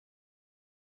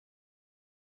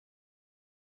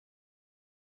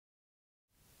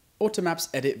Automap's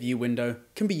Edit View window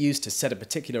can be used to set a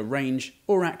particular range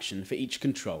or action for each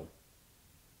control.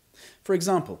 For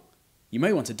example, you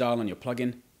may want to dial on your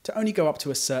plugin to only go up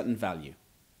to a certain value.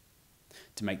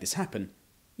 To make this happen,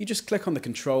 you just click on the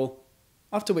control,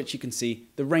 after which you can see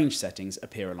the range settings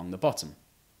appear along the bottom.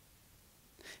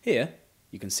 Here,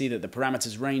 you can see that the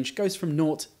parameters range goes from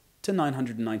 0 to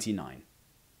 999.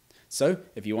 So,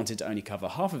 if you wanted to only cover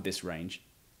half of this range,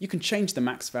 you can change the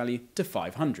max value to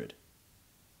 500.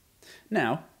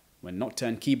 Now, when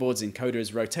Nocturn keyboard's encoder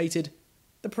is rotated,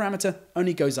 the parameter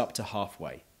only goes up to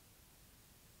halfway.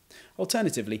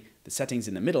 Alternatively, the settings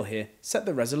in the middle here set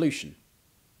the resolution.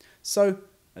 So,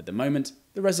 at the moment,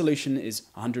 the resolution is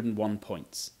 101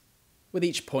 points, with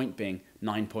each point being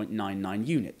 9.99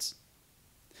 units.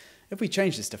 If we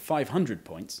change this to 500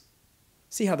 points,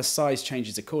 see how the size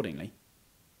changes accordingly,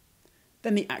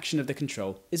 then the action of the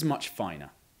control is much finer.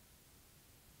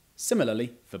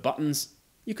 Similarly, for buttons,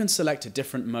 you can select a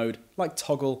different mode like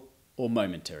toggle or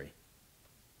momentary.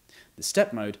 The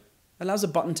step mode allows a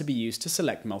button to be used to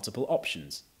select multiple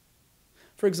options.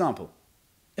 For example,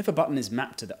 if a button is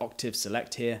mapped to the octave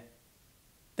select here,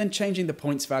 then changing the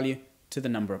points value to the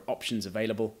number of options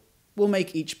available will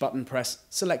make each button press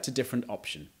select a different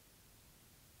option.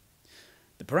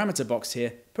 The parameter box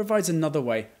here provides another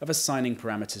way of assigning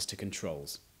parameters to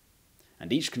controls,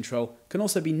 and each control can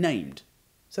also be named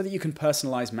so that you can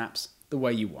personalize maps the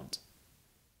way you want.